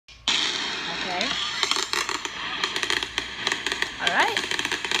Alright.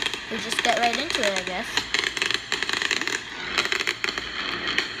 We'll just get right into it, I guess.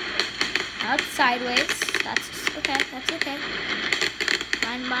 Now it's sideways. That's okay. That's okay.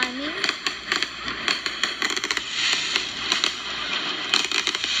 Fine by me.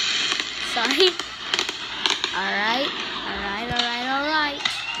 Sorry. Alright.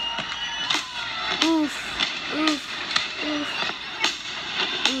 Oof.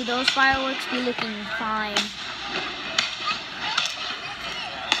 Ooh, those fireworks be looking fine.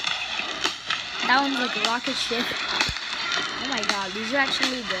 That one's like a rocket ship. Oh my god, these are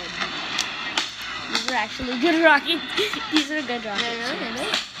actually good. These are actually good rockets. These are good rockets.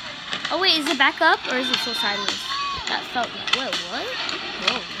 Really? Oh wait, is it back up or is it still sideways? That felt like, wait, what?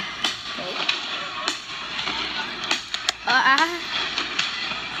 Whoa. Okay.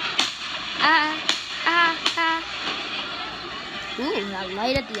 Ooh, that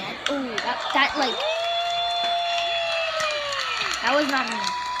light at the end. Ooh, that like, that was not me.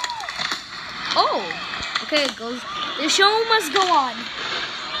 Oh, okay, it goes. The show must go on.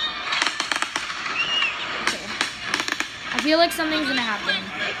 Okay. I feel like something's gonna happen.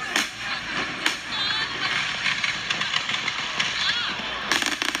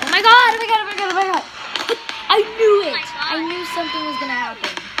 Oh my god, oh my god, oh my god, oh my god. I knew it. I knew something was gonna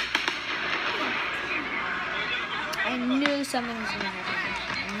happen. I knew something was gonna happen.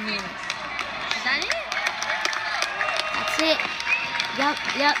 I knew it. Is that it? That's it. Yep,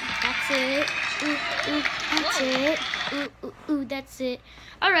 that's it. Ooh, that's it. Ooh, that's it.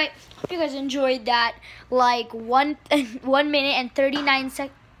 Alright, if you guys enjoyed that, like 1 minute and 39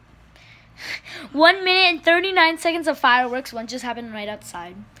 seconds. 1 minute and 39 seconds of fireworks. One just happened right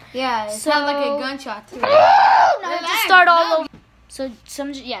outside. Yeah, it sounded like a gunshot too. Now I have to start all over. So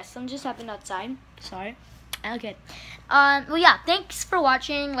some just happened outside. Sorry. Okay. Well, yeah. Thanks for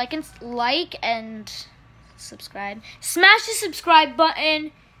watching. Like and subscribe. Smash the subscribe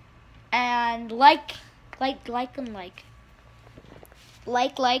button and like.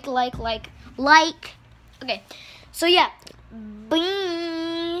 Okay. So yeah.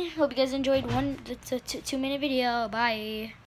 Bye. Hope you guys enjoyed 2 minute video. Bye.